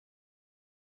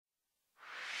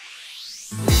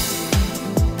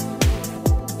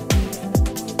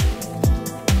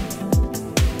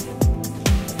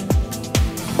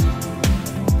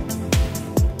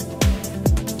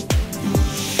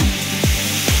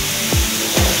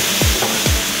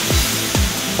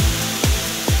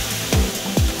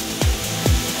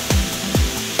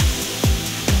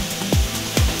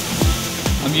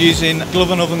Using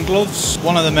Gloven oven gloves.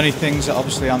 One of the many things that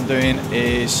obviously I'm doing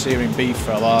is searing beef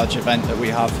for a large event that we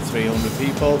have for 300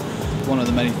 people. One of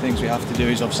the many things we have to do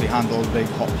is obviously handle big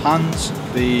hot pans.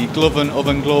 The Gloven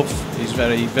oven glove is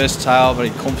very versatile, very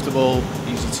comfortable,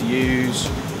 easy to use,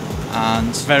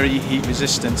 and very heat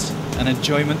resistant and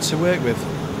enjoyment to work with.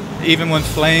 Even when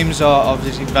flames are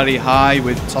obviously very high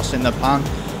with tossing the pan,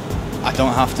 I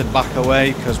don't have to back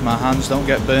away because my hands don't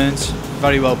get burnt.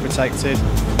 Very well protected.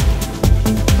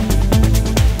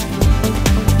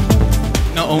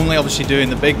 Not only obviously doing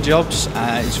the big jobs,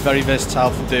 it's very versatile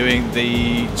for doing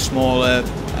the smaller,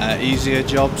 easier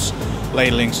jobs,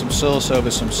 ladling some sauce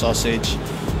over some sausage.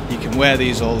 You can wear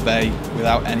these all day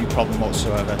without any problem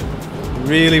whatsoever.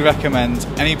 Really recommend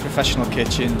any professional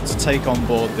kitchen to take on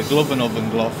board the Gloven oven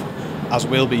glove, as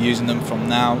we'll be using them from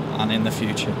now and in the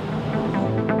future.